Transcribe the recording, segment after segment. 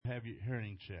have your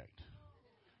hearing checked.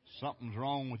 Something's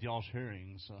wrong with y'all's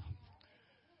hearing. So.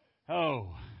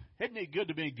 Oh, isn't it good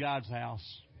to be in God's house?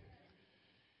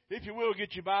 If you will,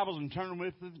 get your Bibles and turn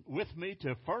with me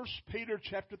to 1 Peter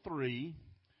chapter 3,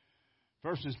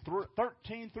 verses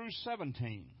 13 through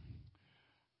 17.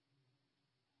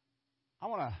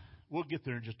 We'll get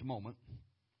there in just a moment.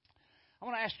 I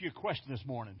want to ask you a question this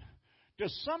morning.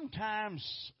 Does sometimes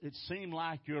it seem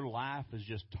like your life is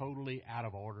just totally out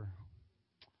of order?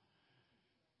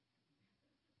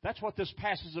 That's what this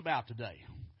passage is about today.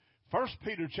 1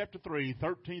 Peter chapter 3,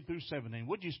 13 through 17.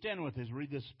 Would you stand with us and read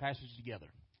this passage together?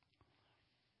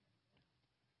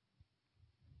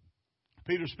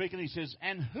 Peter speaking, he says,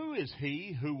 "And who is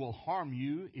he who will harm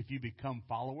you if you become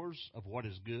followers of what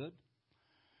is good?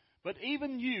 But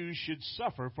even you should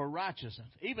suffer for righteousness.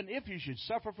 Even if you should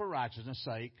suffer for righteousness'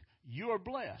 sake, you are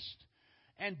blessed.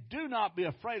 And do not be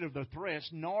afraid of their threats,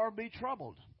 nor be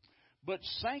troubled. But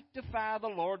sanctify the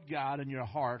Lord God in your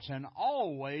hearts, and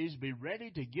always be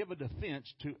ready to give a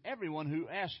defense to everyone who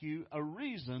asks you a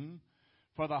reason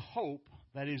for the hope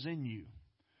that is in you,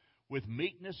 with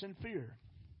meekness and fear,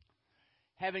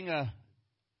 having a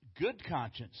good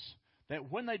conscience,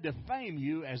 that when they defame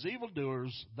you as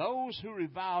evildoers, those who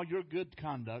revile your good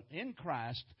conduct in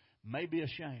Christ may be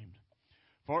ashamed.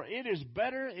 For it is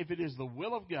better, if it is the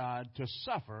will of God, to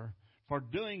suffer for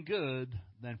doing good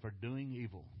than for doing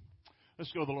evil."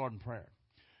 Let's go to the Lord in prayer.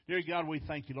 Dear God, we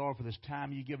thank you, Lord, for this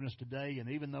time you've given us today. And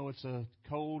even though it's a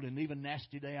cold and even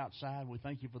nasty day outside, we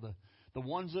thank you for the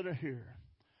ones that are here.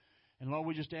 And, Lord,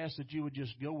 we just ask that you would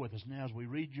just go with us now as we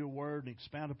read your word and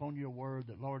expound upon your word,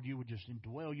 that, Lord, you would just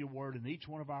indwell your word in each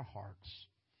one of our hearts.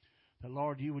 That,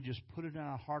 Lord, you would just put it in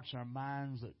our hearts and our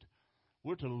minds that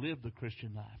we're to live the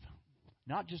Christian life,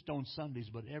 not just on Sundays,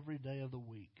 but every day of the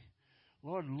week.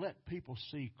 Lord, let people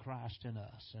see Christ in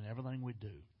us in everything we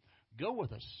do. Go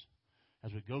with us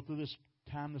as we go through this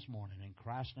time this morning. In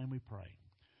Christ's name we pray.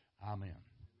 Amen.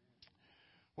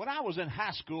 When I was in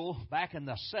high school back in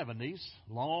the 70s,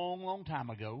 long time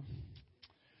ago,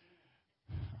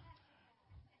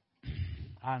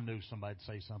 I knew somebody'd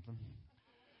say something.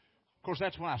 Of course,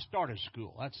 that's when I started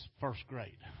school. That's first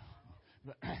grade.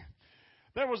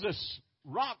 There was this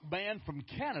rock band from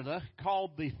Canada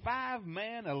called the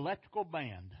Five-Man Electrical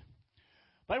Band.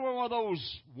 They were one of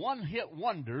those one-hit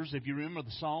wonders, if you remember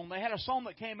the song. They had a song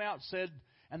that came out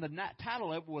and the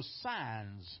title of it was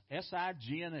Signs,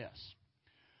 S-I-G-N-S.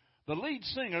 The lead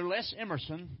singer, Les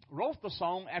Emerson, wrote the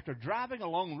song after driving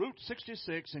along Route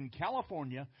 66 in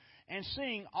California and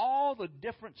seeing all the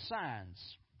different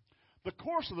signs. The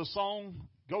chorus of the song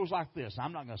goes like this.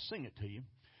 I'm not going to sing it to you.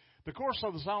 The chorus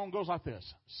of the song goes like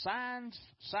this. Signs,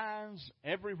 signs,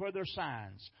 everywhere there's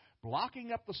signs,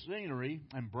 blocking up the scenery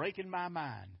and breaking my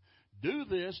mind. Do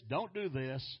this, don't do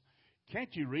this.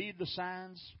 Can't you read the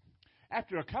signs?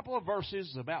 After a couple of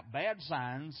verses about bad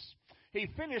signs, he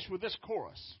finished with this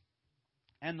chorus.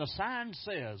 And the sign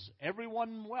says,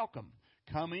 everyone welcome.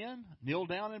 Come in, kneel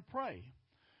down, and pray.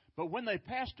 But when they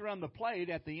passed around the plate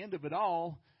at the end of it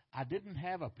all, I didn't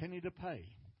have a penny to pay.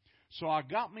 So I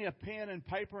got me a pen and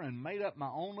paper and made up my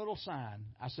own little sign.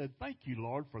 I said, thank you,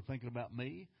 Lord, for thinking about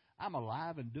me. I'm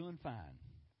alive and doing fine.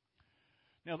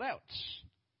 Now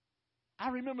I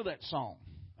remember that song.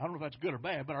 I don't know if that's good or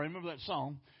bad, but I remember that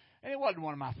song. And it wasn't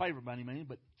one of my favorite by any means,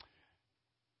 but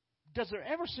does there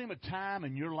ever seem a time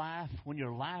in your life when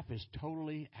your life is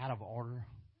totally out of order?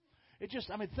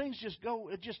 Things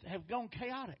just have gone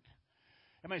chaotic.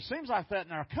 It seems like that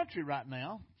in our country right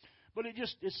now, but it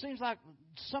seems like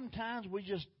sometimes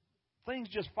things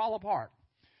just fall apart.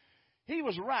 He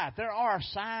was right. There are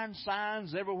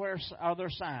signs everywhere are there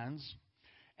signs.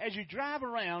 As you drive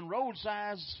around, road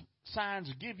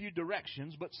signs give you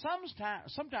directions, but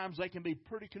sometimes they can be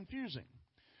pretty confusing.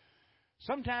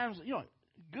 Sometimes,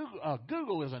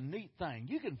 Google is a neat thing.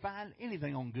 You can find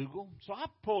anything on Google. So I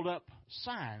pulled up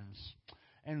signs,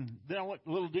 and then I went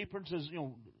a little deeper and says,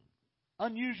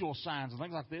 unusual signs and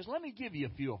things like this. Let me give you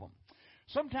a few of them.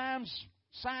 Sometimes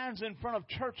signs in front of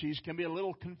churches can be a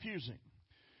little confusing.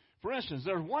 For instance,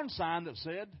 there's one sign that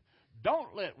said,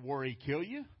 "Don't let worry kill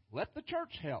you. Let the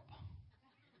church help."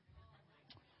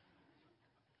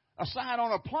 A sign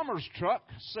on a plumber's truck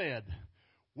said,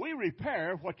 "We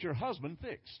repair what your husband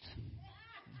fixed."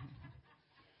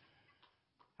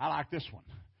 I like this one.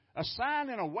 A sign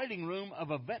in a waiting room of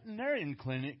a veterinarian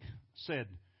clinic said,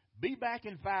 "Be back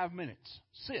in 5 minutes.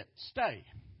 Sit, stay."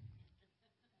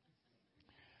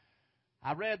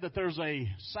 I read that there's a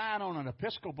sign on an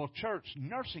Episcopal church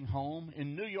nursing home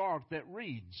in New York that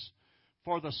reads,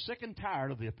 "For the sick and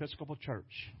tired of the Episcopal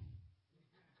Church."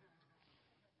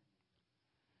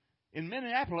 In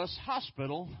Minneapolis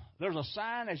Hospital, there's a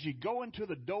sign as you go into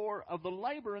the door of the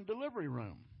labor and delivery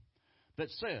room that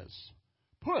says,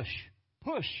 push,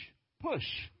 push, push.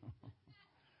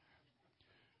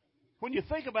 When you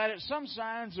think about it, some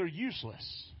signs are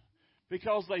useless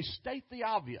because they state the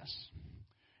obvious.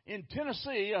 In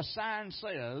Tennessee, a sign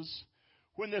says,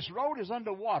 when this road is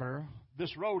underwater,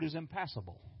 this road is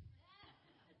impassable.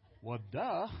 Well,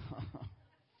 duh.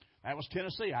 That was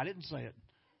Tennessee. I didn't say it.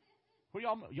 Well,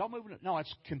 y'all moving? No,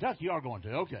 it's Kentucky. You are going to.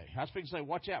 Okay. I was fixing to say,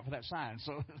 watch out for that sign.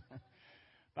 So,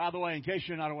 by the way, in case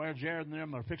you're not aware, Jared and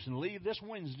them are fixing to leave this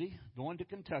Wednesday, going to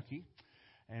Kentucky.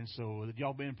 And so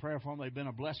y'all be in prayer for them. They've been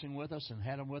a blessing with us and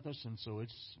had them with us, and so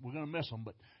we're going to miss them.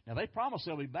 But now they promise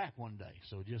they'll be back one day.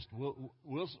 So just we'll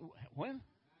when?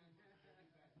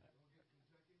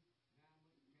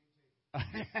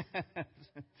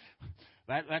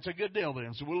 That's a good deal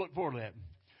then. So we'll look forward to that.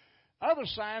 Other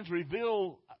signs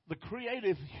reveal the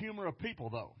creative humor of people,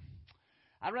 though.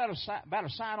 I read about a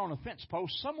sign on a fence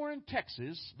post somewhere in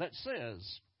Texas that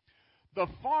says, the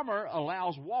farmer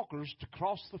allows walkers to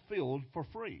cross the field for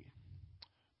free,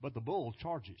 but the bull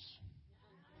charges.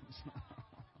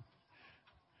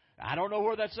 I don't know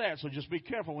where that's at, so just be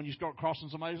careful when you start crossing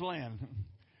somebody's land.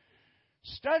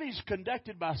 Studies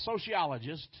conducted by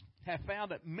sociologists have found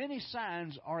that many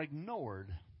signs are ignored.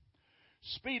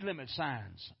 Speed limit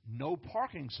signs, no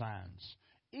parking signs,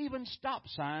 even stop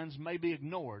signs may be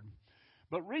ignored.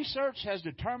 But research has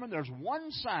determined there's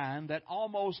one sign that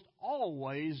almost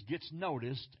always gets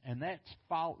noticed, and that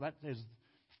is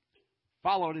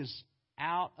followed as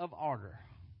out of order.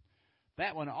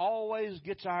 That one always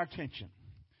gets our attention.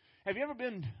 Have you ever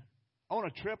been on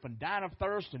a trip and dying of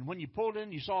thirst, and when you pulled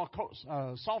in, you saw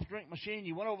a soft drink machine,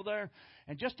 you went over there,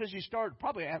 and just as you started,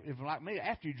 probably if like me,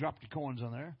 after you dropped your coins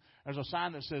in there, there's a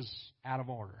sign that says out of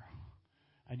order.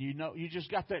 And you just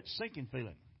got that sinking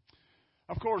feeling.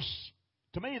 Of course,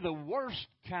 to me, the worst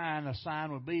kind of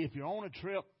sign would be if you're on a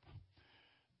trip,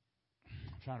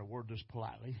 I'm trying to word this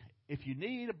politely, if you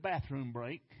need a bathroom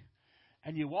break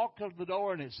and you walk to the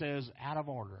door and it says out of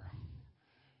order,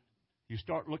 you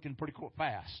start looking pretty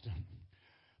fast.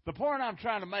 The point I'm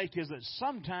trying to make is that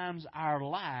sometimes our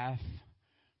life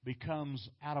becomes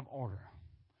out of order.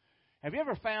 Have you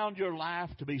ever found your life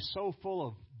to be so full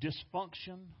of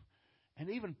dysfunction and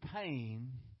even pain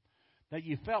that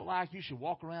you felt like you should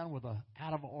walk around with an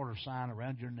out-of-order sign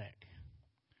around your neck?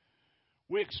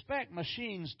 We expect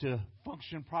machines to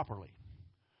function properly.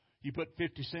 You put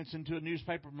 50 cents into a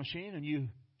newspaper machine, and you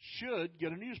should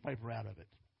get a newspaper out of it.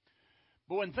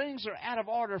 But when things are out of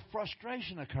order,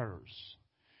 frustration occurs.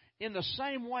 In the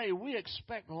same way, we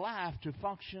expect life to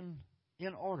function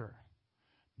in order.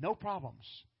 No problems.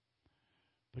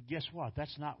 But guess what?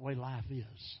 That's not the way life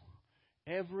is.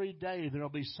 Every day there will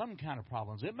be some kind of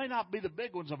problems. It may not be the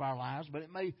big ones of our lives, but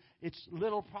it's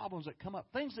little problems that come up.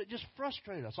 Things that just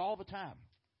frustrate us all the time.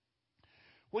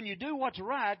 When you do what's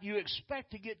right, you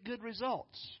expect to get good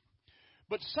results.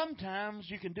 But sometimes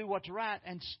you can do what's right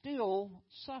and still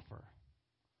suffer.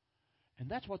 And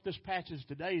that's what this passage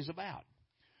today is about.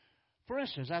 For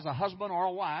instance, as a husband or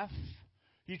a wife,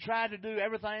 you try to do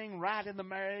everything right in the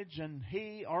marriage, and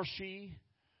he or she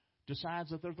decides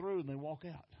that they're through and they walk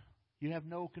out. You have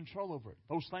no control over it.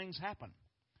 Those things happen.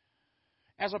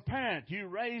 As a parent, you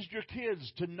raised your kids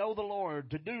to know the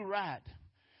Lord, to do right,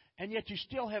 and yet they've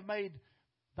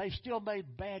still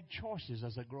made bad choices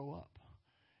as they grow up.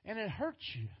 And it hurts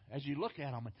you as you look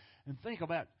at them and think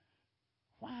about,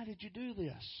 why did you do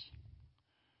this?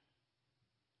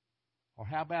 Or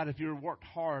how about if you worked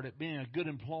hard at being a good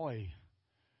employee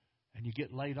and you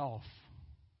get laid off?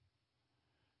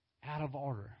 Out of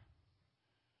order.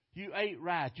 You ate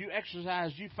right. You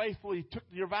exercised. You faithfully took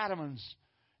your vitamins.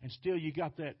 And still you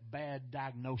got that bad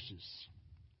diagnosis.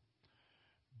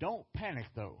 Don't panic,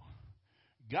 though.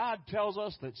 God tells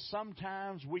us that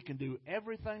sometimes we can do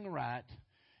everything right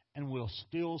and we'll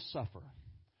still suffer.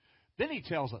 Then He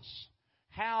tells us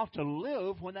how to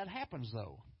live when that happens,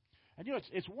 though. And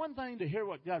it's one thing to hear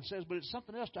what God says, but it's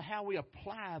something else to how we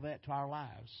apply that to our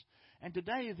lives. And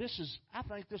today, I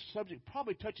think this subject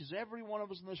probably touches every one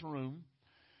of us in this room.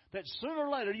 That sooner or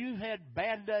later you've had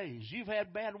bad days, you've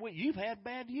had bad weeks, you've had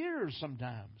bad years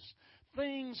sometimes.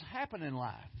 Things happen in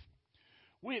life.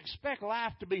 We expect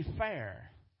life to be fair.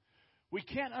 We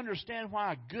can't understand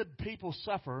why good people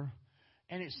suffer,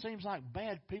 and it seems like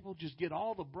bad people just get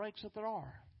all the breaks that there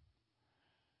are.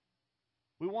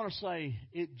 We want to say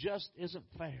it just isn't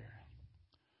fair.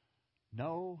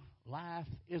 No, life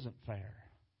isn't fair.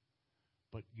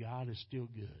 But God is still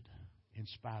good in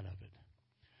spite of it.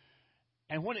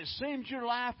 And when it seems your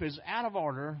life is out of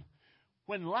order,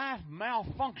 when life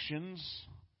malfunctions,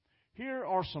 Here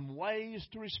are some ways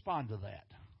to respond to that.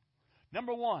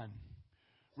 Number one,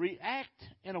 react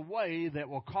in a way that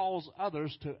will cause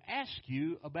others to ask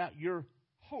you about your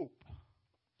hope.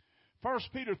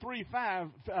 1 Peter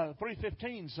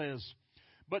 3:15 says,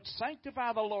 "But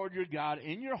sanctify the Lord your God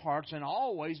in your hearts, and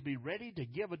always be ready to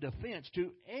give a defense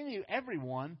to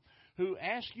everyone who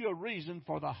asks you a reason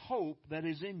for the hope that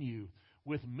is in you,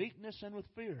 with meekness and with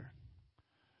fear."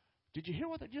 Did you hear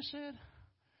what that just said?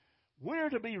 We're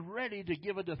to be ready to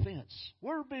give a defense.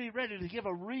 We're to be ready to give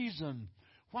a reason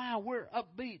why we're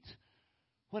upbeat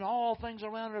when all things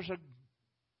around us are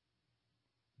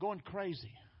going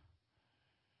crazy.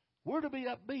 We're to be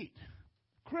upbeat.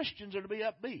 Christians are to be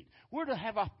upbeat. We're to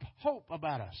have a hope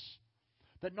about us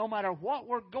that no matter what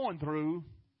we're going through,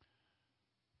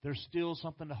 there's still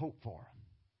something to hope for.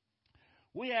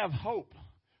 We have hope.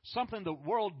 Something the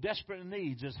world desperately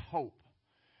needs is hope.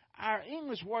 Our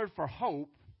English word for hope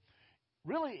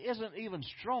really isn't even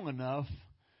strong enough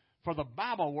for the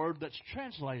Bible word that's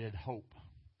translated hope.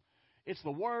 It's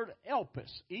the word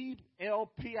elpis,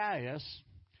 E-L-P-I-S.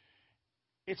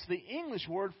 It's the English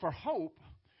word for hope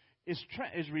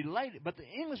is related, but the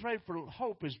English word for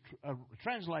hope is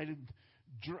translated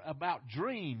about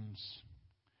dreams.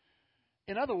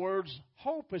 In other words,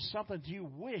 hope is something you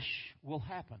wish will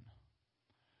happen,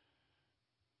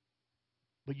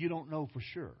 but you don't know for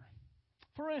sure.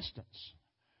 For instance,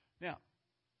 now,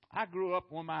 I grew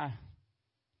up, one of my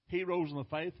heroes in the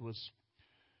faith was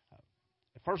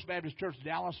First Baptist Church,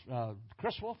 Dallas,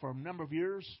 Criswell, for a number of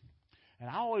years. And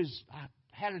I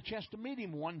had a chance to meet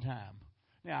him one time.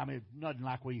 Now, I mean, nothing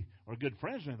like we are good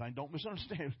friends or anything. Don't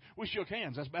misunderstand. We shook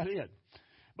hands. That's about it.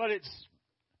 But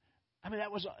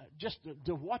that was just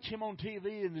to watch him on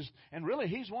TV. And really,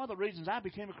 he's one of the reasons I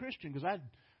became a Christian, because I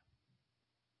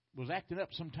was acting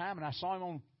up sometime, and I saw him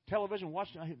on television,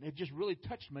 watching. It just really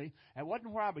touched me. It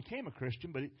wasn't where I became a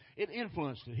Christian, but it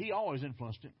influenced it. He always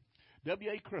influenced it.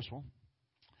 W.A. Criswell.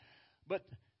 But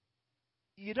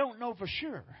you don't know for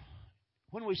sure.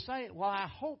 When we say, well, I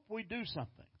hope we do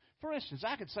something. For instance,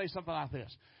 I could say something like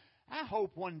this. I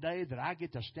hope one day that I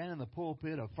get to stand in the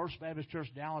pulpit of First Baptist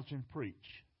Church, Dallas, and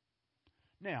preach.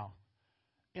 Now,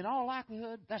 in all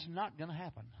likelihood, that's not going to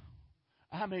happen.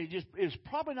 I mean, it's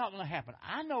probably not going to happen.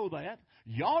 I know that.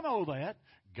 Y'all know that.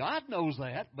 God knows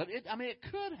that. But it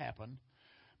could happen.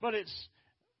 But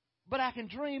I can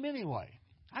dream anyway.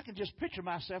 I can just picture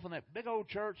myself in that big old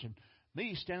church and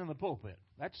me standing in the pulpit.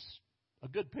 That's a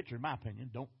good picture, in my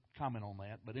opinion. Don't comment on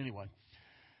that. But anyway.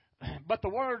 But the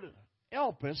word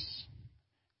elpis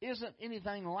isn't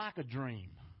anything like a dream.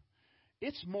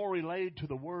 It's more related to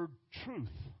the word truth.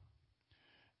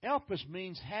 Elpis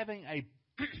means having a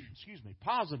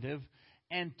positive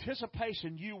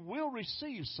anticipation you will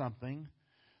receive something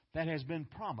that has been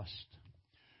promised.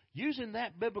 Using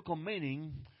that biblical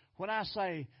meaning, when I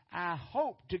say, I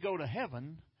hope to go to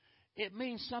heaven, it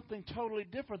means something totally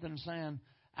different than saying,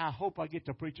 I hope I get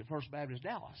to preach at First Baptist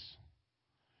Dallas.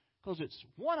 Because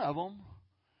one of them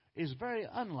is very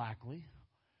unlikely,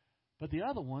 but the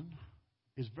other one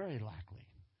is very likely.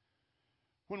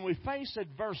 When we face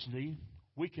adversity,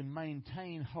 we can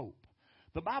maintain hope.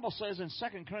 The Bible says in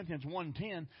 2 Corinthians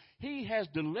 1:10, He has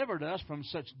delivered us from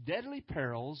such deadly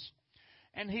perils,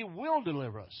 and He will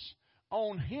deliver us.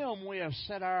 On Him we have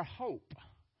set our hope.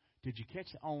 Did you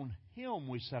catch that? On Him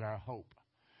we set our hope.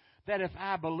 That if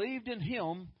I believed in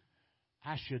Him,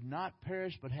 I should not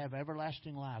perish but have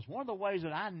everlasting lives. One of the ways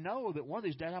that I know that one of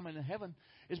these days I'm in heaven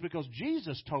is because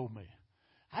Jesus told me.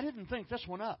 I didn't think this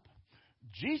one up.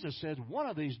 Jesus said, one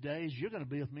of these days you're going to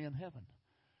be with me in heaven.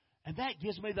 And that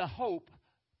gives me the hope,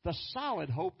 the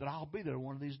solid hope that I'll be there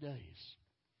one of these days.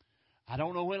 I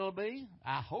don't know when it'll be.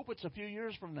 I hope it's a few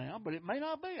years from now, but it may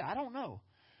not be. I don't know.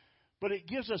 But it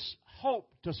gives us hope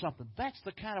to something. That's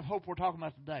the kind of hope we're talking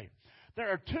about today. There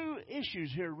are two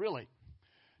issues here, really.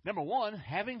 Number one,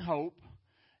 having hope.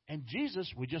 And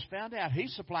Jesus, we just found out, He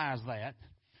supplies that.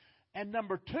 And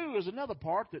number two is another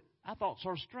part that I thought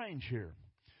sort of strange here.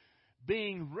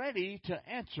 Being ready to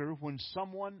answer when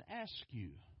someone asks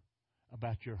you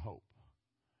about your hope.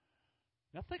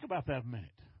 Now think about that a minute.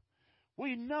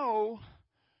 We know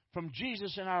from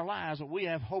Jesus in our lives that we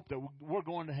have hope that we're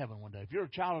going to heaven one day. If you're a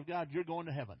child of God, you're going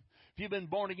to heaven. If you've been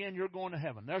born again, you're going to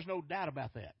heaven. There's no doubt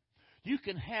about that. You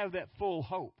can have that full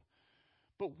hope.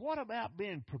 But what about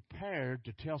being prepared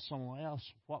to tell someone else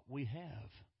what we have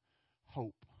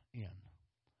hope in?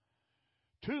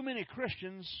 Too many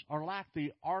Christians are like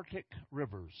the Arctic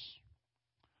rivers.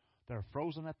 They're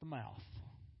frozen at the mouth.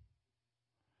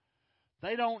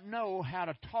 They don't know how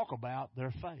to talk about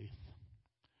their faith.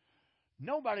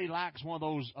 Nobody likes one of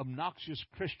those obnoxious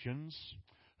Christians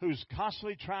who's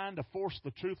constantly trying to force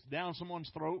the truth down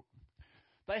someone's throat.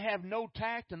 They have no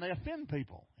tact and they offend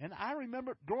people. And I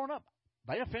remember growing up,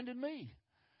 they offended me.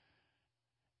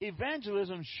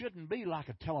 Evangelism shouldn't be like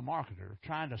a telemarketer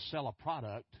trying to sell a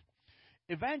product.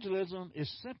 Evangelism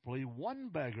is simply one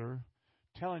beggar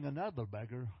telling another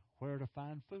beggar where to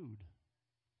find food.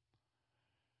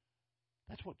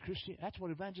 That's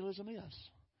what evangelism is.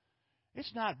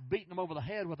 It's not beating them over the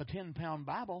head with a 10-pound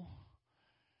Bible.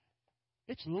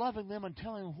 It's loving them and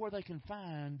telling them where they can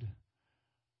find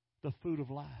the food of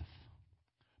life,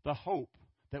 the hope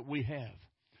that we have.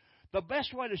 The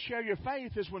best way to share your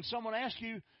faith is when someone asks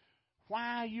you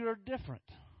why you're different.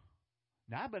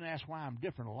 Now, I've been asked why I'm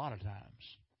different a lot of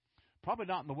times. Probably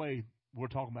not in the way we're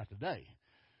talking about today.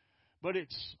 But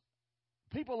it's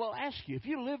people will ask you, if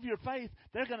you live your faith,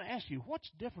 they're going to ask you, what's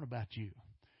different about you?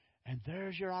 And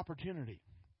there's your opportunity.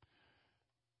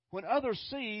 When others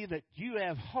see that you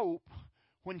have hope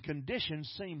when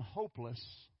conditions seem hopeless,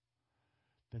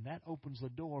 then that opens the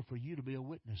door for you to be a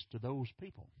witness to those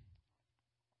people.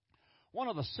 One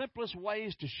of the simplest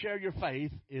ways to share your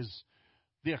faith is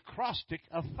the acrostic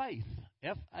of faith,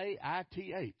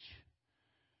 F-A-I-T-H.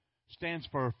 Stands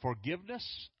for forgiveness,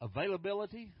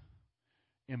 availability,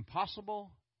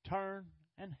 impossible, turn,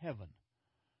 and heaven.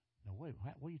 Now, wait,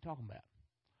 what are you talking about?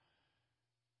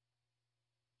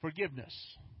 Forgiveness.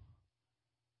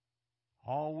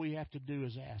 All we have to do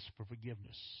is ask for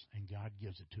forgiveness, and God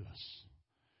gives it to us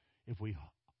if we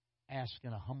ask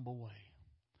in a humble way.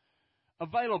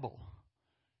 Available.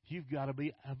 You've got to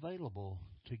be available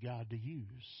to God to use.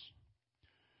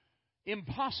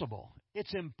 Impossible.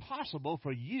 It's impossible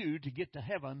for you to get to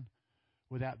heaven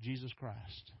without Jesus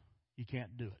Christ. You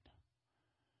can't do it.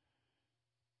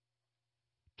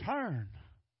 Turn.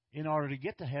 In order to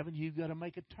get to heaven, you've got to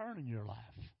make a turn in your life.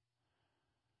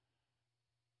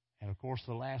 And, of course,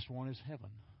 the last one is heaven.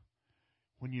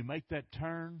 When you make that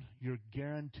turn, you're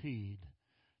guaranteed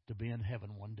to be in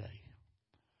heaven one day.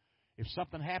 If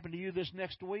something happened to you this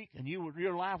next week and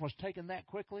your life was taken that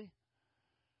quickly,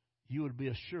 you would be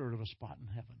assured of a spot in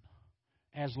heaven.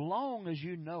 As long as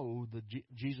you know that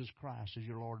Jesus Christ is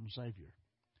your Lord and Savior.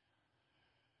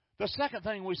 The second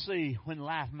thing we see when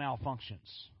life malfunctions,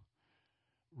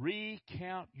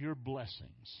 recount your blessings.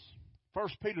 1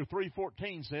 Peter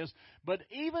 3:14 says, but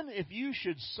even if you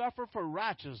should suffer for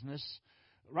righteousness'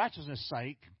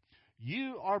 sake,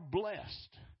 you are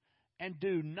blessed. And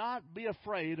do not be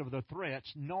afraid of the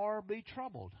threats, nor be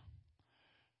troubled.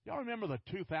 Y'all remember the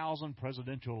 2000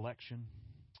 presidential election?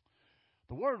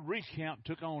 The word recount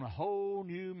took on a whole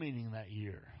new meaning that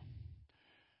year.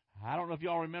 I don't know if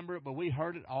y'all remember it, but we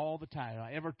heard it all the time.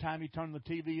 Every time you turned the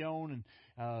TV on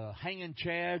and hanging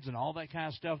chads and all that kind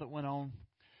of stuff that went on.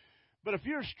 But if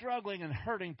you're struggling and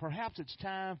hurting, perhaps it's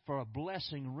time for a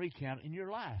blessing recount in your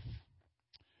life.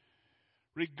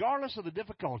 Regardless of the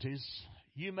difficulties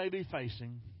you may be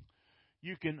facing,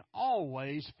 you can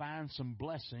always find some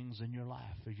blessings in your life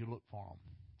as you look for them.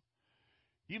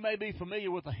 You may be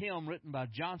familiar with a hymn written by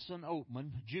Johnson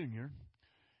Oatman, Jr.,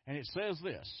 and it says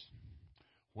this,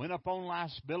 when upon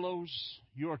life's billows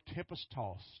you are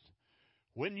tempest-tossed,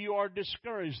 when you are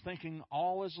discouraged thinking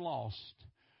all is lost,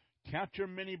 count your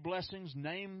many blessings,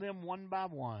 name them one by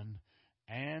one,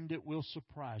 and it will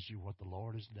surprise you what the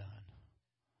Lord has done.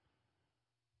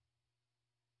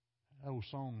 That old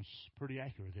song's pretty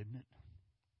accurate, isn't it?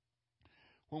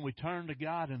 When we turn to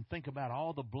God and think about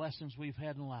all the blessings we've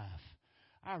had in life,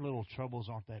 our little troubles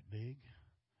aren't that big.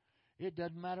 It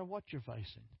doesn't matter what you're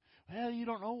facing. Well, you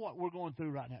don't know what we're going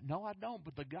through right now. No, I don't,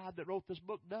 but the God that wrote this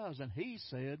book does, and He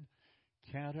said,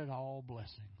 count it all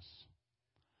blessings.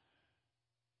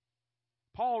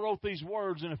 Paul wrote these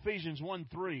words in Ephesians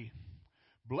 1:3.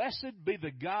 Blessed be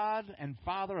the God and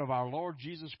Father of our Lord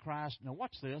Jesus Christ. Now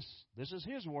watch this. This is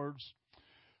His words.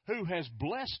 Who has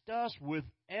blessed us with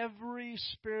every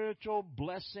spiritual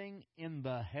blessing in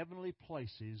the heavenly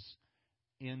places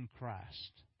in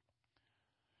Christ.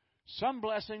 Some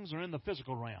blessings are in the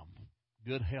physical realm.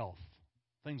 Good health.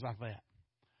 Things like that.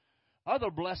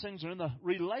 Other blessings are in the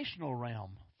relational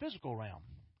realm. Physical realm.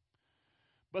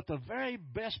 But the very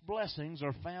best blessings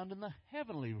are found in the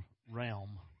heavenly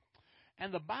realm.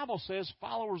 And the Bible says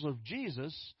followers of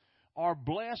Jesus are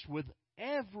blessed with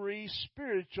every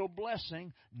spiritual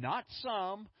blessing, not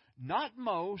some, not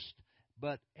most,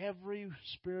 but every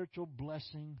spiritual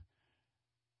blessing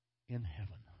in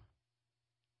heaven.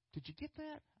 Did you get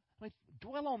that? I mean,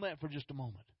 dwell on that for just a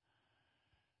moment.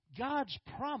 God's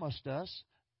promised us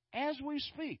as we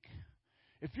speak.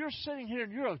 If you're sitting here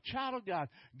and you're a child of God,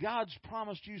 God's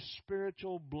promised you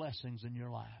spiritual blessings in your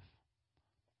life.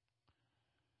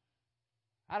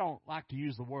 I don't like to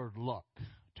use the word luck.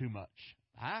 too much.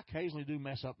 I occasionally do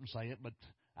mess up and say it, but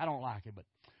I don't like it. But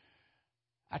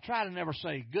I try to never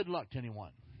say good luck to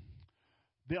anyone.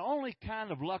 The only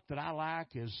kind of luck that I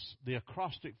like is the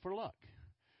acrostic for luck.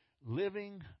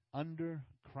 Living under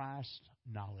Christ's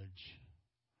knowledge.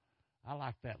 I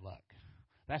like that luck.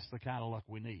 That's the kind of luck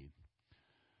we need.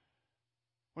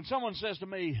 When someone says to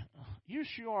me, you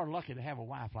sure are lucky to have a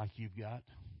wife like you've got.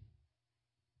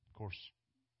 Of course,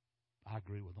 I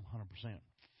agree with them 100%.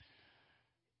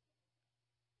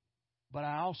 But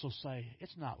I also say,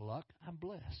 it's not luck. I'm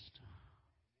blessed.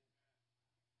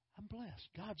 I'm blessed.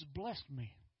 God's blessed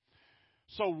me.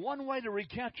 So one way to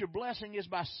recount your blessing is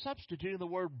by substituting the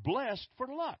word blessed for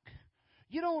luck.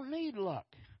 You don't need luck.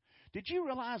 Did you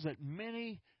realize that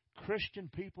many Christian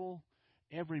people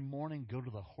every morning go to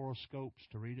the horoscopes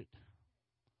to read it?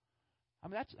 I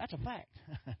mean, that's a fact.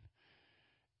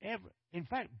 In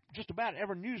fact, just about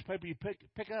every newspaper you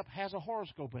pick up has a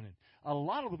horoscope in it. A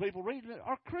lot of the people reading it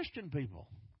are Christian people.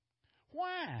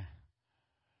 Why?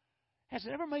 Has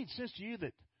it ever made sense to you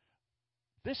that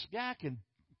this guy can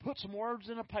put some words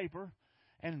in a paper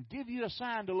and give you a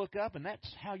sign to look up, and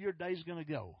that's how your day's going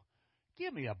to go?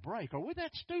 Give me a break. Are we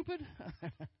that stupid?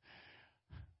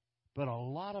 But a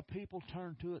lot of people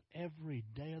turn to it every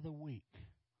day of the week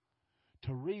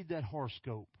to read that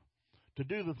horoscope, to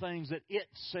do the things that it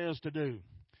says to do.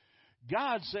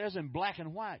 God says in black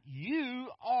and white, you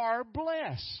are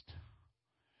blessed.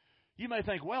 You may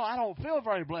think, well, I don't feel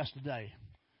very blessed today.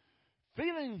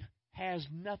 Feeling has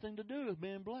nothing to do with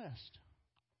being blessed.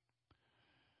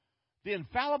 The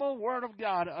infallible Word of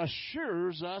God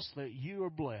assures us that you are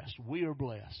blessed. We are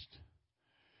blessed.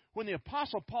 When the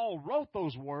Apostle Paul wrote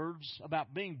those words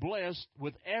about being blessed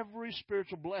with every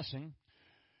spiritual blessing,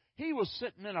 he was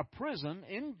sitting in a prison,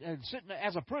 sitting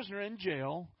as a prisoner in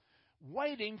jail,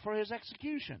 waiting for his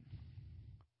execution.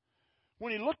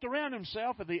 When he looked around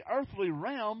himself at the earthly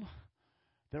realm,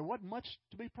 there wasn't much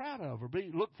to be proud of or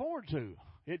look forward to.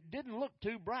 It didn't look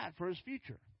too bright for his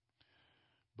future.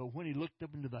 But when he looked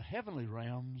up into the heavenly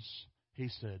realms, he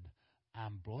said,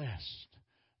 I'm blessed.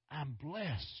 I'm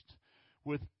blessed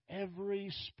with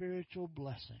every spiritual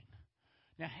blessing.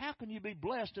 Now, how can you be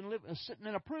blessed and sitting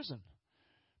in a prison?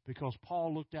 Because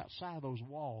Paul looked outside those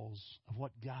walls of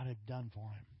what God had done for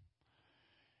him.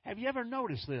 Have you ever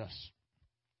noticed this?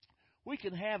 We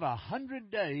can have 100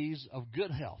 days of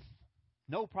good health,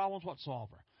 no problems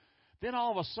whatsoever. Then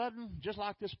all of a sudden, just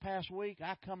like this past week,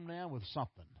 I come down with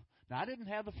something. Now, I didn't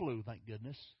have the flu, thank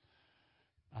goodness.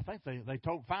 I think they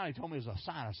finally told me it was a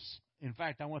sinus. In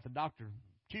fact, I went to the doctor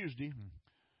Tuesday and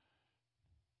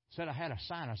said I had a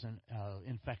sinus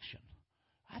infection.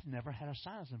 I'd never had a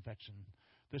sinus infection.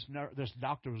 This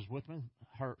doctor was with me.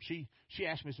 She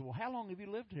asked me, said, well, how long have you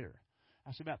lived here?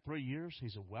 I said, about 3 years. He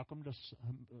said, welcome to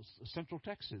Central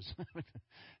Texas.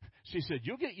 She said,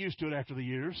 you'll get used to it after the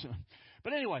years.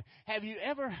 But anyway, have you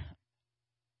ever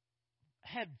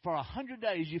had for 100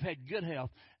 days you've had good health,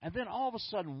 and then all of a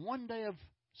sudden one day of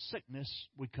sickness,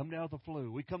 we come down with the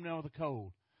flu, we come down with a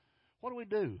cold. What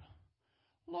do?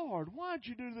 Lord, why'd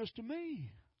you do this to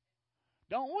me?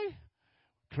 Don't we?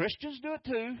 Christians do it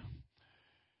too.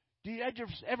 Do you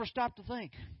ever stop to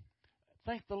think?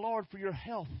 Thank the Lord for your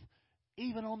health,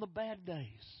 even on the bad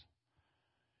days.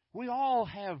 We all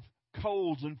have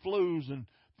colds and flus and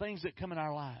things that come in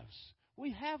our lives.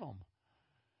 We have them.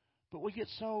 But we get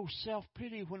so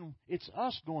self-pity when it's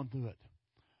us going through it.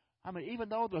 I mean, even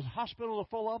though the hospitals are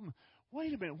full of them,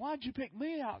 wait a minute, why'd you pick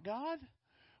me out, God?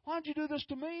 Why'd you do this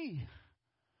to me?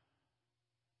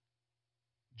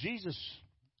 Jesus,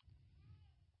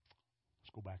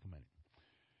 let's go back a minute.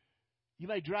 You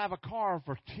may drive a car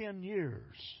for 10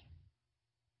 years.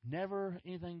 Never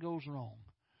anything goes wrong.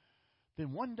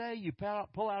 Then one day you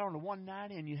pull out on the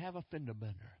 190 and you have a fender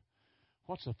bender.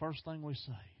 What's the first thing we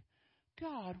say?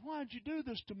 God, why'd you do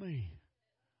this to me?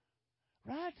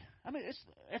 Right? I mean,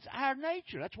 it's our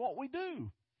nature. That's what we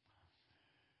do.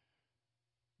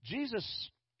 Jesus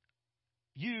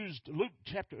used Luke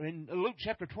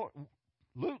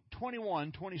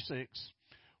 21:26,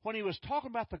 when he was talking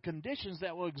about the conditions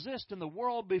that will exist in the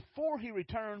world before he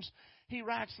returns, he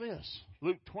writes this,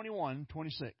 Luke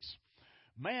 21:26.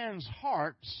 Man's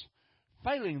hearts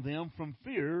failing them from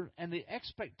fear and the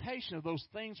expectation of those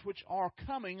things which are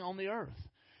coming on the earth.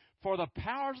 For the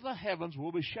powers of the heavens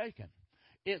will be shaken.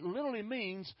 It literally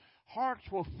means hearts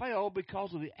will fail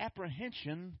because of the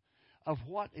apprehension of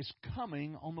what is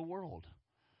coming on the world.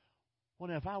 Well,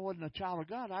 if I wasn't a child of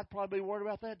God, I'd probably be worried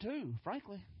about that too,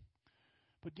 frankly.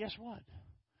 But guess what?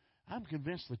 I'm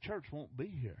convinced the church won't be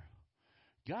here.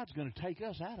 God's going to take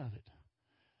us out of it.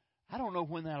 I don't know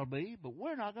when that'll be, but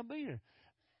we're not going to be here.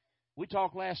 We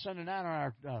talked last Sunday night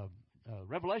on our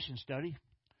Revelation study.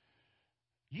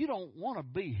 You don't want to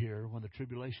be here when the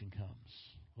tribulation comes.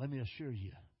 Let me assure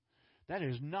you. That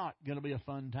is not going to be a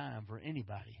fun time for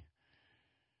anybody.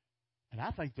 And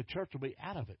I think the church will be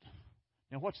out of it.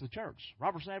 Now, what's the church?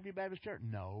 Robertson Avenue Baptist Church?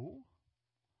 No.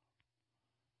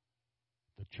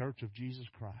 The Church of Jesus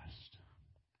Christ.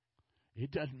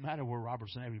 It doesn't matter where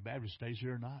Robertson Avenue Baptist stays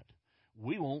here or not.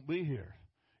 We won't be here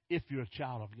if you're a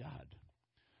child of God.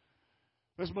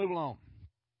 Let's move along.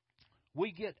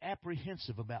 We get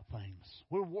apprehensive about things.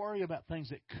 We're worried about things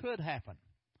that could happen.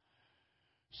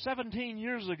 17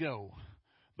 years ago,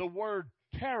 the word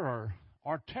terror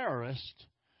or terrorist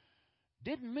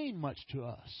didn't mean much to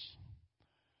us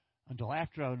until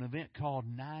after an event called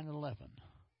 9/11.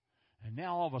 And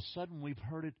now all of a sudden we've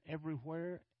heard it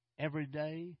everywhere, every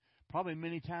day, probably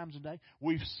many times a day.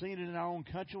 We've seen it in our own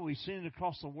country. We've seen it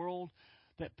across the world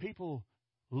that people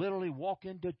literally walk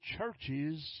into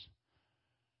churches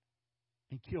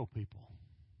and kill people.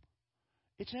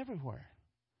 It's everywhere.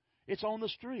 It's on the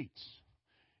streets.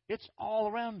 It's all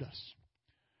around us.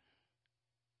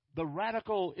 The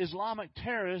radical Islamic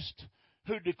terrorist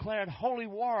who declared holy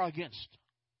war against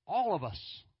all of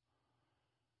us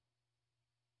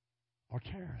are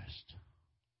terrorists.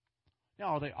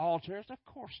 Now, are they all terrorists? Of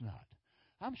course not.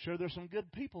 I'm sure there's some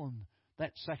good people in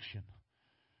that section.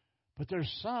 But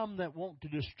there's some that want to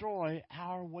destroy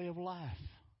our way of life.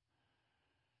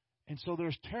 And so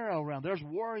there's terror around. There's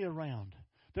worry around.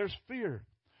 There's fear.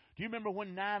 Do you remember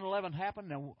when 9/11 happened?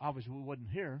 Now, obviously, we wasn't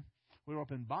here. We were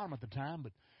up in Bonham at the time.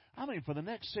 But, I mean, for the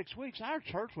next 6 weeks, our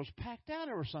church was packed out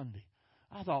every Sunday.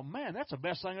 I thought, man, that's the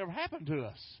best thing that ever happened to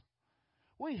us.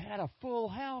 We had a full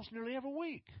house nearly every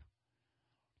week.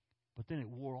 But then it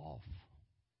wore off.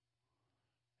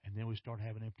 And then we started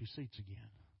having empty seats again.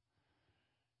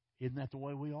 Isn't that the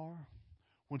way we are?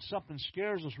 When something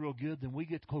scares us real good, then we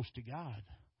get close to God.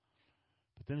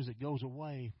 But then as it goes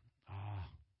away,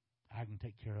 I can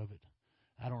take care of it.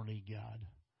 I don't need God.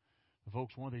 But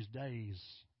folks, one of these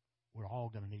days, we're all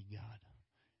going to need God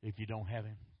if you don't have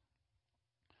Him.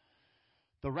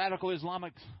 The radical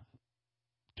Islamic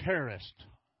terrorists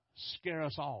scare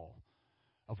us all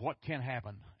of what can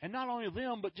happen. And not only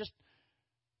them, but just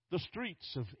the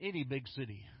streets of any big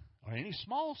city, or any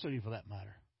small city for that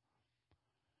matter,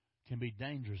 can be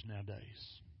dangerous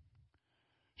nowadays.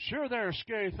 Sure, there are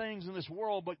scary things in this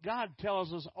world, but God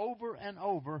tells us over and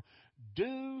over,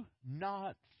 do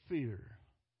not fear.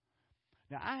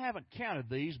 Now, I haven't counted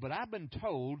these, but I've been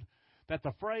told that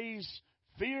the phrase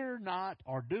fear not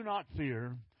or do not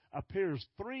fear appears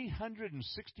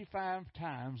 365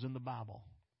 times in the Bible.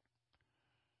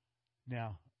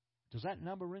 Now, does that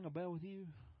number ring a bell with you?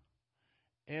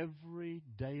 Every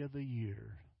day of the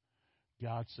year,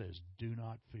 God says, do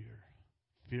not fear.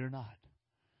 Fear not.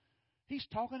 He's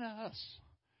talking to us.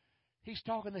 He's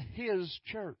talking to His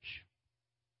church.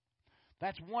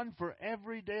 That's one for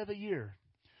every day of the year.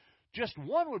 Just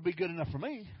one would be good enough for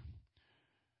me.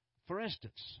 For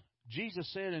instance, Jesus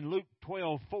said in Luke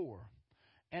 12:4,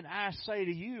 and I say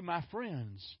to you, my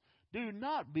friends, do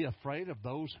not be afraid of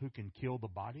those who can kill the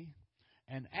body,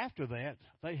 and after that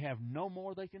they have no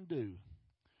more they can do.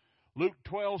 Luke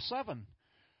 12:7,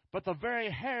 but the very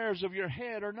hairs of your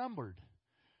head are numbered.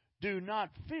 Do not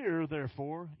fear,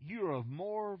 therefore, you are of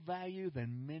more value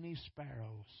than many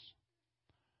sparrows.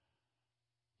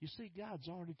 You see, God's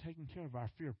already taken care of our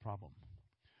fear problem.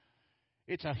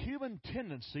 It's a human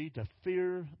tendency to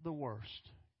fear the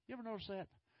worst. You ever notice that?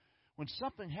 When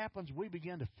something happens, we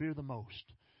begin to fear the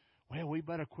most. Well, we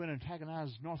better quit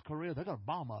antagonizing North Korea. They're going to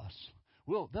bomb us.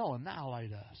 They'll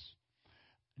annihilate us.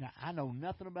 Now, I know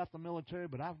nothing about the military,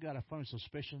 but I've got a funny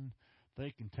suspicion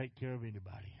they can take care of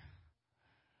anybody.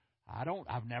 I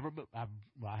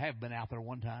have been out there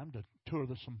one time to tour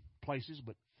some places,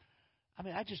 but I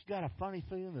mean, I just got a funny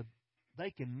feeling that they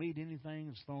can meet anything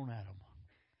that's thrown at them.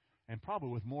 And probably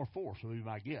with more force would be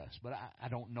my guess, but I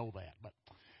don't know that. But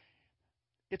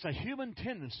it's a human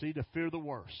tendency to fear the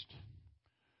worst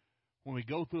when we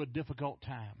go through a difficult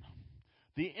time.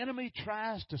 The enemy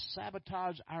tries to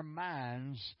sabotage our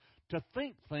minds to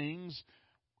think things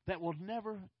that will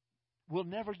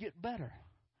never get better.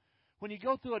 When you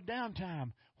go through a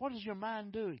downtime, what does your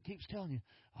mind do? It keeps telling you,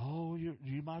 oh,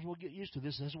 you might as well get used to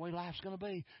this. This is the way life's going to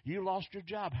be. You lost your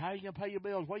job. How are you going to pay your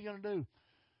bills? What are you going to do?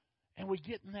 And we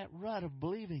get in that rut of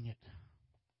believing it.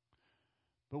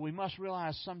 But we must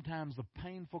realize sometimes the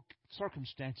painful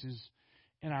circumstances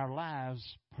in our lives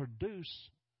produce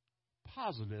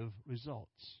positive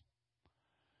results.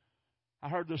 I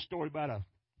heard this story about a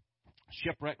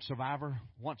shipwreck survivor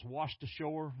once washed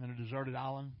ashore in a deserted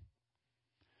island.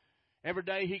 Every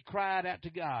day he cried out to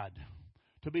God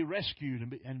to be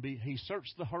rescued, he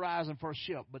searched the horizon for a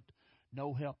ship, but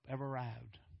no help ever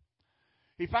arrived.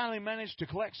 He finally managed to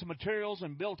collect some materials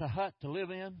and built a hut to live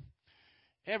in.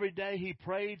 Every day he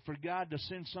prayed for God to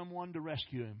send someone to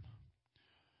rescue him.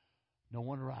 No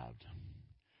one arrived.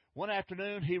 One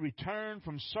afternoon, he returned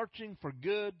from searching for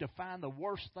good to find the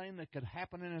worst thing that could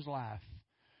happen in his life.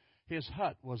 His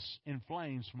hut was in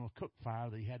flames from a cook fire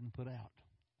that he hadn't put out.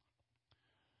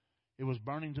 It was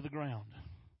burning to the ground.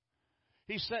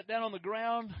 He sat down on the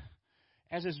ground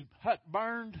as his hut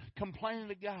burned, complaining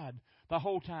to God the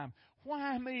whole time.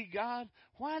 Why me, God?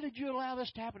 Why did you allow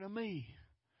this to happen to me?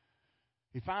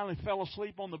 He finally fell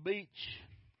asleep on the beach.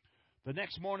 The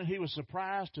next morning he was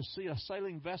surprised to see a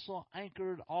sailing vessel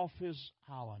anchored off his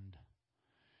island.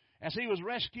 As he was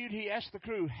rescued, he asked the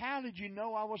crew, "How did you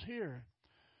know I was here?"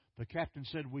 The captain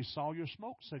said, "We saw your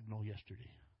smoke signal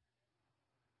yesterday."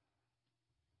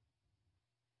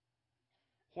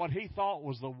 What he thought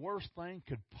was the worst thing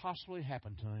could possibly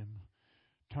happen to him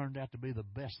turned out to be the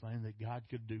best thing that God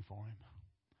could do for him.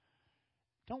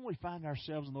 Don't we find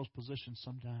ourselves in those positions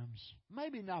sometimes?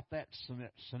 Maybe not that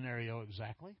scenario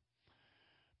exactly.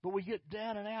 But we get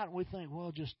down and out and we think, well,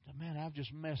 I've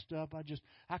just messed up.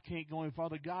 I can't go any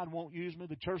farther. God won't use me.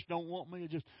 The church don't want me.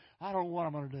 I don't know what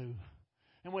I'm going to do.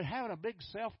 And we're having a big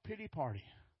self-pity party.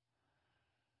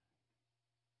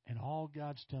 And all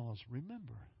God's telling us,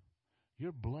 remember,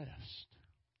 you're blessed.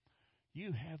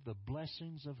 You have the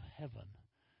blessings of heaven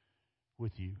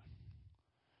with you.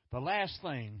 The last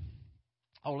thing,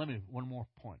 one more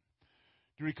point.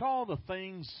 Do you recall the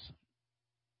things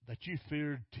that you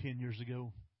feared 10 years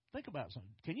ago? Think about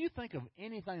something. Can you think of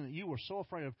anything that you were so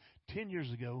afraid of 10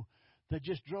 years ago that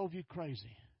just drove you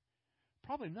crazy?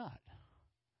 Probably not.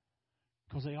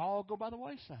 Because they all go by the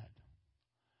wayside.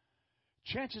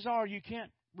 Chances are you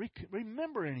can't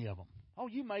remember any of them. Oh,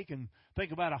 you may can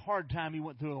think about a hard time you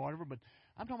went through or whatever, but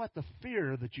I'm talking about the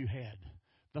fear that you had.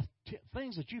 The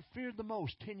things that you feared the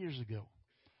most 10 years ago.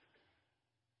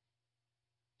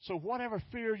 So whatever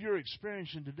fear you're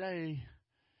experiencing today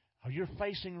or you're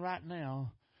facing right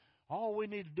now, all we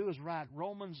need to do is write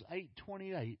Romans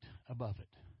 8:28 above it.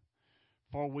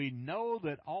 For we know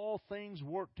that all things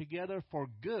work together for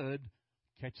good,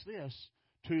 catch this,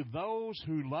 to those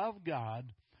who love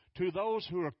God, to those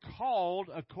who are called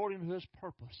according to His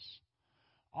purpose.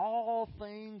 All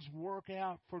things work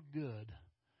out for good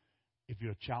if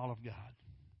you're a child of God.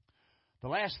 The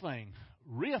last thing,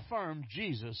 reaffirm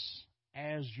Jesus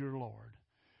as your Lord.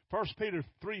 1 Peter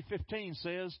 3:15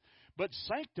 says, "But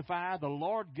sanctify the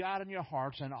Lord God in your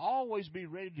hearts, and always be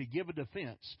ready to give a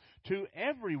defense to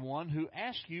everyone who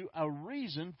asks you a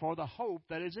reason for the hope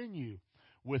that is in you,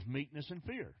 with meekness and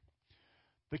fear."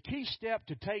 The key step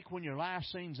to take when your life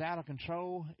seems out of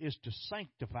control is to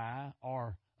sanctify,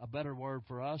 or a better word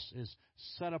for us is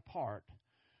set apart,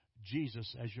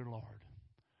 Jesus as your Lord.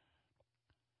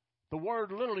 The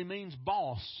word literally means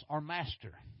boss or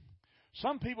master.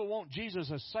 Some people want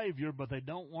Jesus as Savior, but they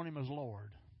don't want Him as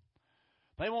Lord.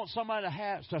 They want somebody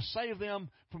to save them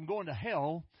from going to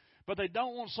hell, but they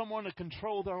don't want someone to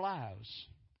control their lives.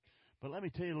 But let me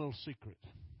tell you a little secret.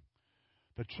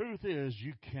 The truth is,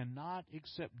 you cannot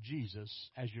accept Jesus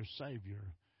as your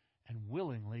Savior and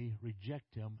willingly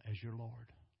reject Him as your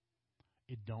Lord.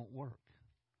 It don't work.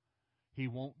 He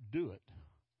won't do it.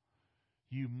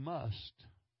 You must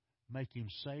make Him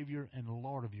Savior and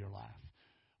Lord of your life.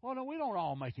 Well, no, we don't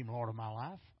all make Him Lord of my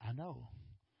life. I know.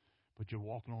 But you're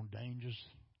walking on dangerous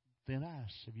thin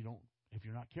ice if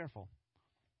you're not careful.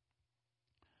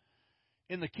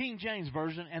 In the King James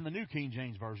Version and the New King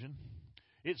James Version,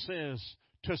 it says,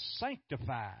 to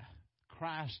sanctify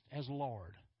Christ as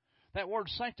Lord. That word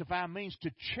sanctify means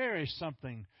to cherish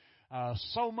something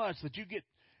so much that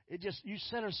you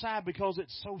set it aside because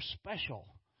it's so special.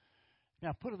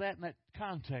 Now put that in that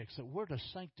context, that we're to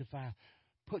sanctify,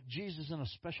 put Jesus in a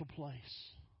special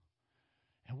place.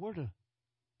 And we're to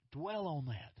dwell on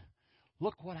that.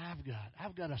 Look what I've got.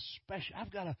 I've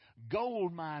got a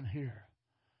gold mine here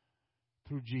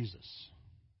through Jesus.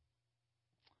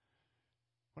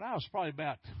 When I was probably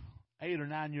about 8 or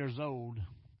 9 years old,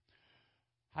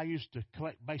 I used to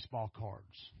collect baseball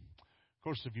cards. Of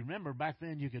course, if you remember, back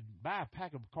then you could buy a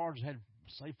pack of cards that had,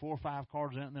 say, 4 or 5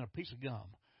 cards in it and then a piece of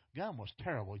gum. Gum was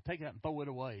terrible. You'd take it out and throw it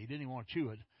away. You didn't even want to chew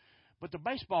it. But the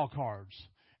baseball cards.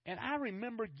 And I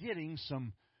remember getting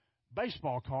some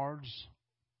baseball cards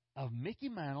of Mickey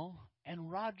Mantle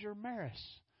and Roger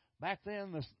Maris. Back then,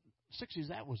 in the 60s,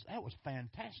 that was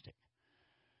fantastic.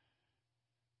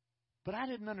 But I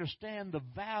didn't understand the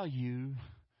value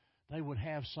they would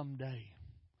have someday.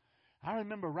 I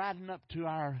remember riding up to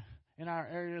our in our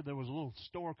area, there was a little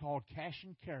store called Cash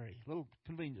and Carry, a little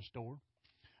convenience store.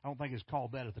 I don't think it's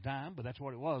called that at the time, but that's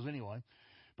what it was anyway.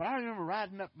 But I remember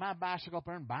riding up my bicycle up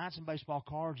there and buying some baseball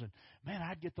cards, and, man,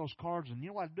 I'd get those cards, and you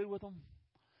know what I'd do with them?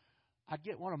 I'd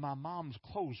get one of my mom's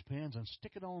clothespins and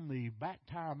stick it on the back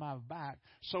tire of my bike,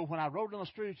 so when I rode down the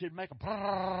street, it'd make a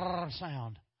brrr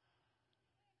sound.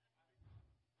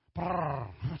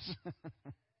 Brrr.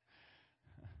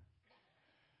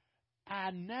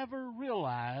 I never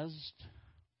realized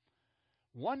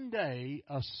one day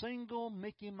a single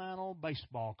Mickey Mantle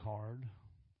baseball card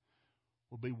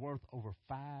will be worth over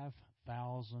 $5,000.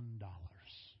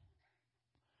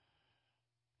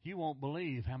 You won't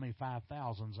believe how many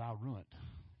 5,000s I ruined.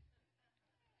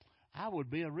 I would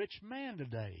be a rich man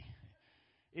today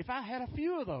if I had a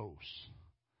few of those.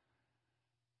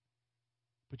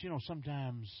 But you know,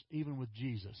 sometimes, even with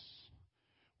Jesus,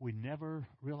 we never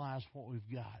realize what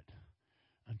we've got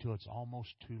until it's almost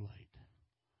too late.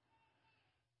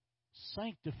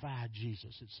 Sanctify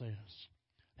Jesus, it says.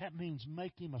 That means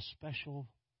make him a special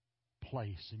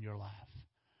place in your life.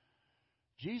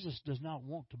 Jesus does not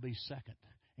want to be second.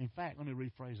 In fact, let me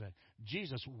rephrase that.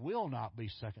 Jesus will not be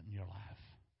second in your life.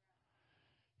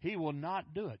 He will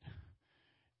not do it.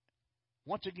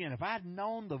 Once again, if I'd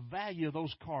known the value of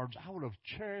those cards, I would have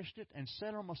cherished it and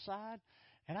set them aside,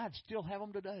 and I'd still have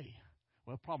them today.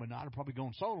 Well, probably not. I'd probably go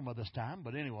and sold them by this time,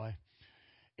 but anyway.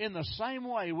 In the same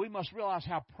way, we must realize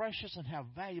how precious and how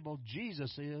valuable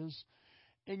Jesus is.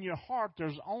 In your heart,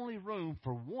 there's only room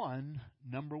for one,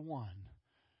 number one,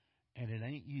 and it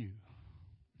ain't you.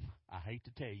 I hate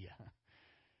to tell you.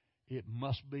 It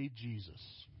must be Jesus.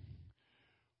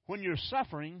 When you're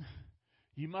suffering,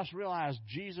 you must realize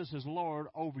Jesus is Lord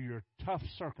over your tough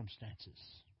circumstances.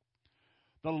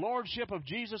 The lordship of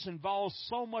Jesus involves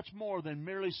so much more than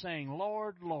merely saying,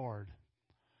 Lord, Lord.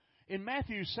 In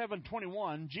Matthew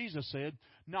 7:21, Jesus said,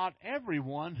 not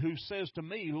everyone who says to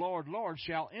me, Lord, Lord,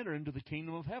 shall enter into the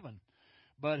kingdom of heaven,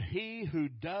 but he who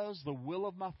does the will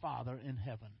of my Father in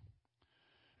heaven.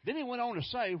 Then he went on to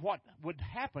say what would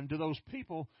happen to those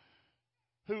people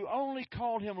who only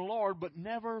called him Lord but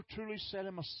never truly set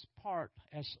him apart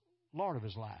as Lord of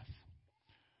his life.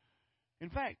 In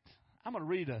fact, I'm going to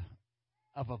read a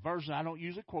version I don't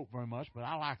usually quote very much, but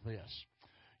I like this.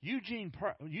 Eugene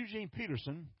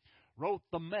Peterson wrote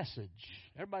The Message.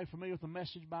 Everybody familiar with the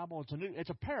Message Bible? It's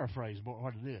a paraphrase of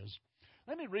what it is.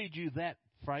 Let me read you that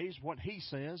phrase, what he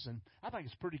says, and I think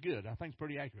it's pretty good. I think it's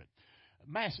pretty accurate.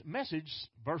 Message,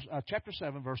 chapter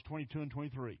 7, verse 22 and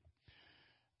 23.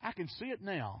 I can see it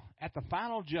now. At the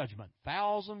final judgment,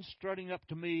 thousands strutting up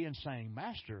to me and saying,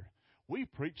 Master, we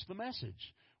preached the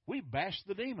message. We bashed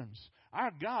the demons.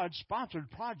 Our God sponsored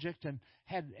project and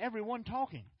had everyone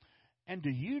talking. And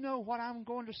do you know what I'm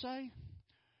going to say?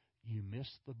 You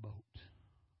missed the boat.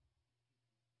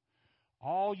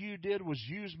 All you did was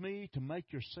use me to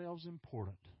make yourselves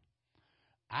important.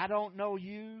 I don't know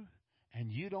you,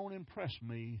 and you don't impress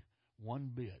me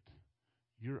one bit.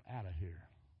 You're out of here.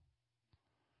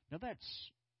 Now,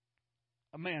 that's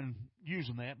a man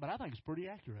using that, but I think it's pretty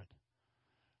accurate.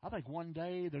 I think one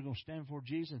day they're going to stand before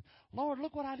Jesus and, Lord,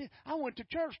 look what I did. I went to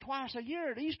church twice a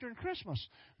year at Easter and Christmas.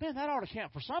 Man, that ought to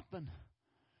count for something.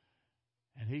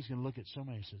 And he's going to look at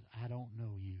somebody and say, I don't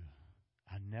know you.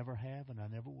 I never have and I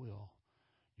never will.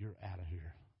 You're out of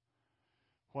here.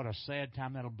 What a sad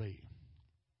time that'll be.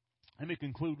 Let me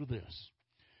conclude with this.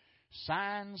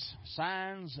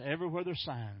 Signs, everywhere there's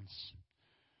signs.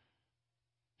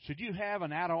 Should you have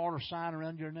an out-of-order sign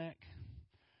around your neck?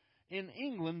 In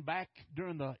England, back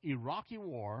during the Iraqi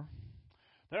War,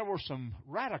 there were some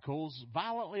radicals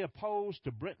violently opposed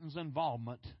to Britain's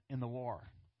involvement in the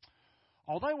war.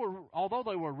 Although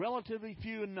they were relatively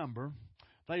few in number,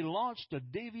 they launched a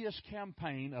devious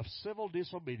campaign of civil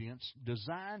disobedience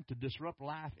designed to disrupt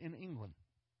life in England.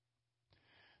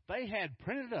 They had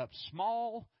printed up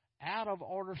small,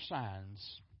 out-of-order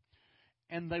signs,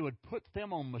 and they would put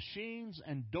them on machines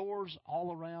and doors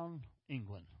all around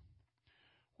England.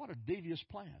 What a devious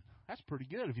plan. That's pretty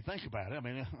good if you think about it. I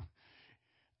mean,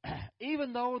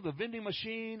 even though the vending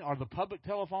machine or the public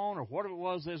telephone or whatever it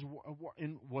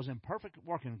was in perfect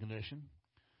working condition,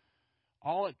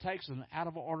 all it takes is an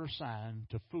out-of-order sign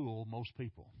to fool most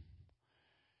people.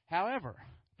 However,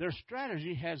 their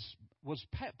strategy was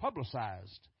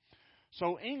publicized,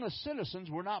 so English citizens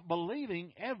were not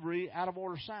believing every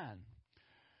out-of-order sign.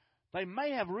 They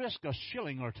may have risked a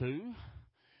shilling or two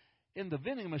in the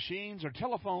vending machines or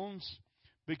telephones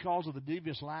because of the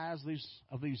devious lies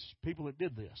of these people that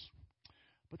did this.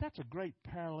 But that's a great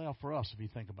parallel for us if you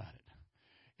think about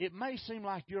it. It may seem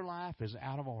like your life is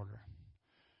out of order,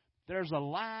 There's a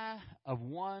lie of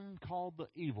one called the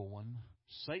evil one,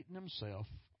 Satan himself.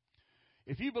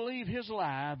 If you believe his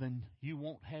lie, then you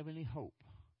won't have any hope.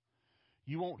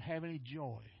 You won't have any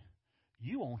joy.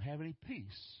 You won't have any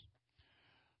peace.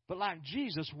 But like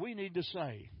Jesus, we need to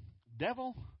say,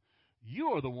 devil,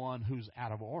 you're the one who's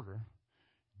out of order.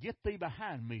 Get thee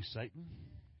behind me, Satan.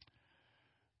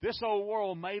 This old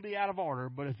world may be out of order,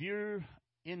 but if you're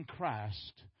in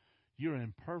Christ, you're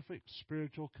in perfect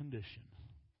spiritual condition.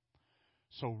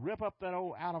 So rip up that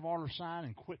old out of order sign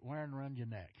and quit wearing around your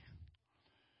neck.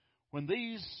 When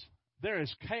there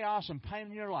is chaos and pain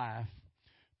in your life,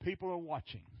 people are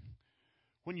watching.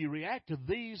 When you react to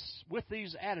with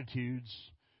these attitudes,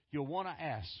 you'll want to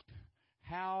ask,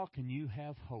 how can you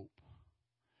have hope?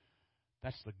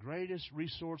 That's the greatest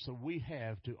resource that we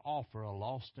have to offer a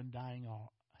lost and dying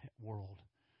world,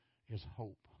 is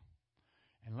hope.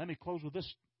 And let me close with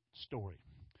this story.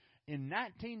 In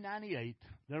 1998,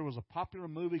 there was a popular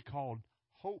movie called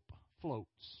Hope Floats.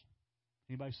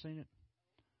 Anybody seen it?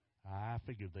 I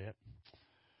figured that.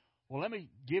 Well, let me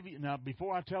give you, now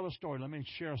before I tell the story, let me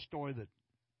share a story that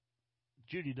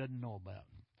Judy doesn't know about.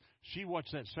 She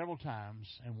watched that several times,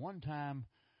 and one time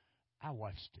I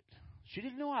watched it. She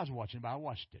didn't know I was watching it, but I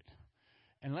watched it.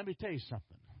 And let me tell you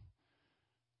something.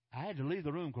 I had to leave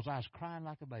the room because I was crying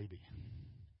like a baby.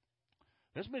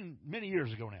 It's been many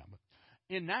years ago now, but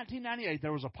in 1998,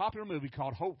 there was a popular movie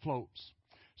called Hope Floats.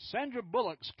 Sandra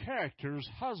Bullock's character's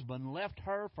husband left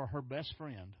her for her best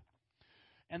friend,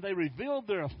 and they revealed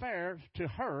their affair to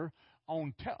her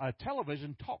on a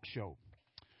television talk show.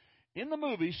 In the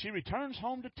movie, she returns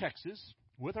home to Texas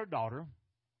with her daughter.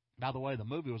 By the way, the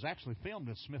movie was actually filmed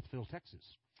in Smithville, Texas.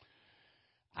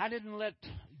 I didn't let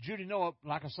Judy know it,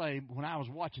 like I say, when I was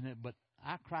watching it, but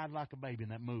I cried like a baby in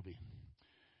that movie.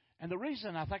 And the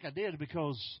reason I think I did is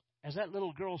because as that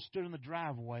little girl stood in the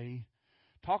driveway,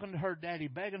 talking to her daddy,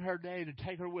 begging her daddy to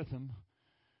take her with him,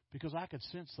 because I could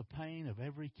sense the pain of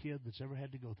every kid that's ever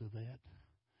had to go through that.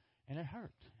 And it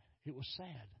hurt. It was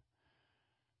sad.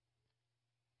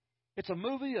 It's a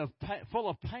movie full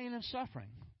of pain and suffering.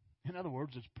 In other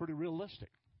words, it's pretty realistic.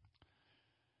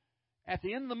 At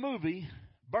the end of the movie,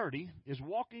 Bertie is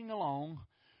walking along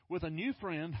with a new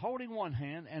friend holding one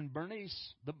hand and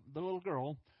Bernice, the little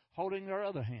girl, holding her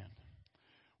other hand.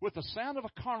 With the sound of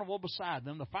a carnival beside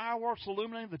them, the fireworks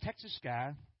illuminating the Texas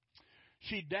sky,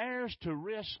 she dares to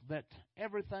risk that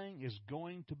everything is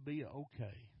going to be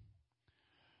okay.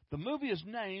 The movie is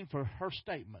named for her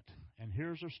statement, and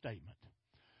here's her statement.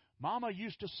 Mama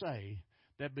used to say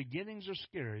that beginnings are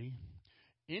scary,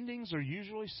 endings are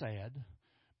usually sad,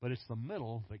 but it's the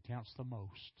middle that counts the most.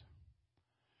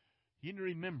 You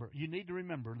need to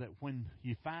remember that when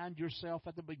you find yourself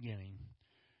at the beginning,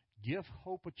 give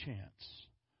hope a chance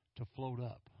to float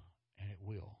up, and it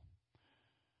will.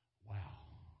 Wow,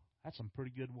 that's some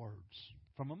pretty good words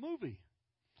from a movie.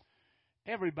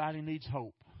 Everybody needs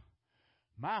hope.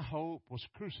 My hope was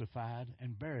crucified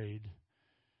and buried,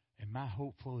 and my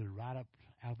hope floated right up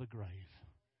out of the grave.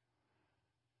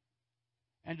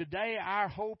 And today our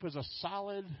hope is a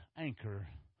solid anchor.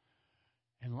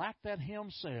 And like that hymn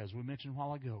says, we mentioned a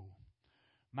while ago,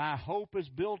 my hope is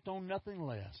built on nothing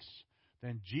less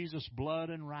than Jesus' blood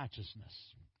and righteousness.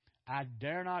 I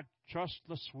dare not trust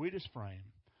the sweetest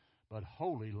frame, but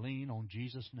wholly lean on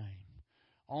Jesus' name.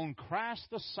 On Christ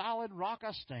the solid rock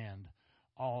I stand.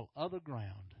 All other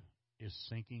ground is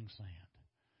sinking sand.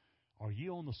 Are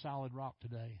you on the solid rock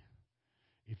today?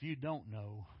 If you don't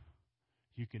know,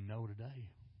 you can know today.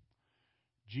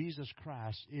 Jesus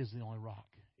Christ is the only rock.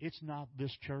 It's not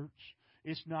this church.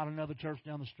 It's not another church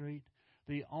down the street.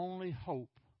 The only hope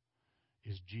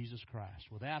is Jesus Christ.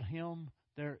 Without Him,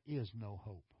 there is no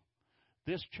hope.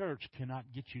 This church cannot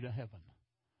get you to heaven.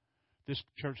 This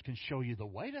church can show you the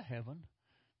way to heaven,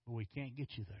 but we can't get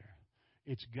you there.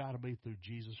 It's got to be through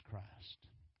Jesus Christ.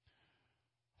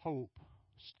 Hope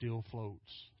still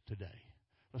floats today.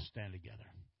 Let's stand together.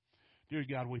 Dear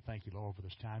God, we thank you, Lord, for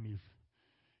this time you've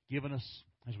given us.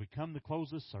 As we come to close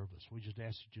this service, we just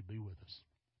ask that you be with us.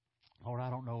 Lord,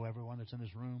 I don't know everyone that's in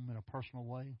this room in a personal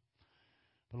way.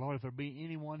 But, Lord, if there be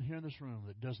anyone here in this room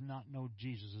that does not know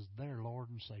Jesus as their Lord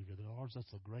and Savior, Lord,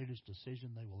 that's the greatest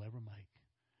decision they will ever make.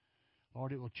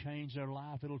 Lord, it will change their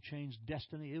life. It will change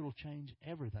destiny. It will change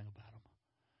everything about them.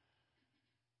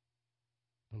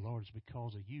 But, Lord, it's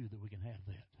because of you that we can have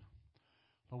that.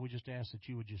 Lord, we just ask that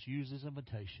you would just use this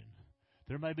invitation.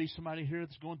 There may be somebody here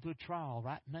that's going through a trial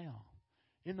right now,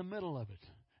 in the middle of it,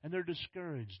 and they're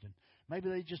discouraged, and maybe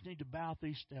they just need to bow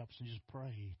these steps and just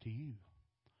pray to you.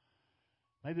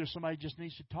 Maybe there's somebody who just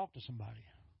needs to talk to somebody.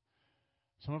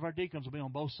 Some of our deacons will be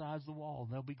on both sides of the wall,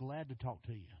 and they'll be glad to talk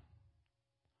to you.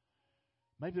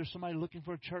 Maybe there's somebody looking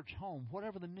for a church home.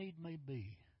 Whatever the need may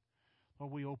be,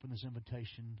 Lord, we open this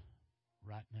invitation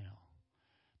right now.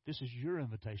 This is your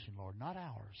invitation, Lord, not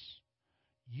ours.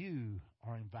 You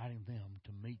are inviting them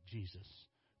to meet Jesus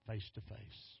face to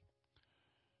face.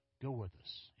 Go with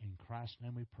us. In Christ's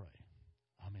name we pray.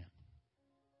 Amen.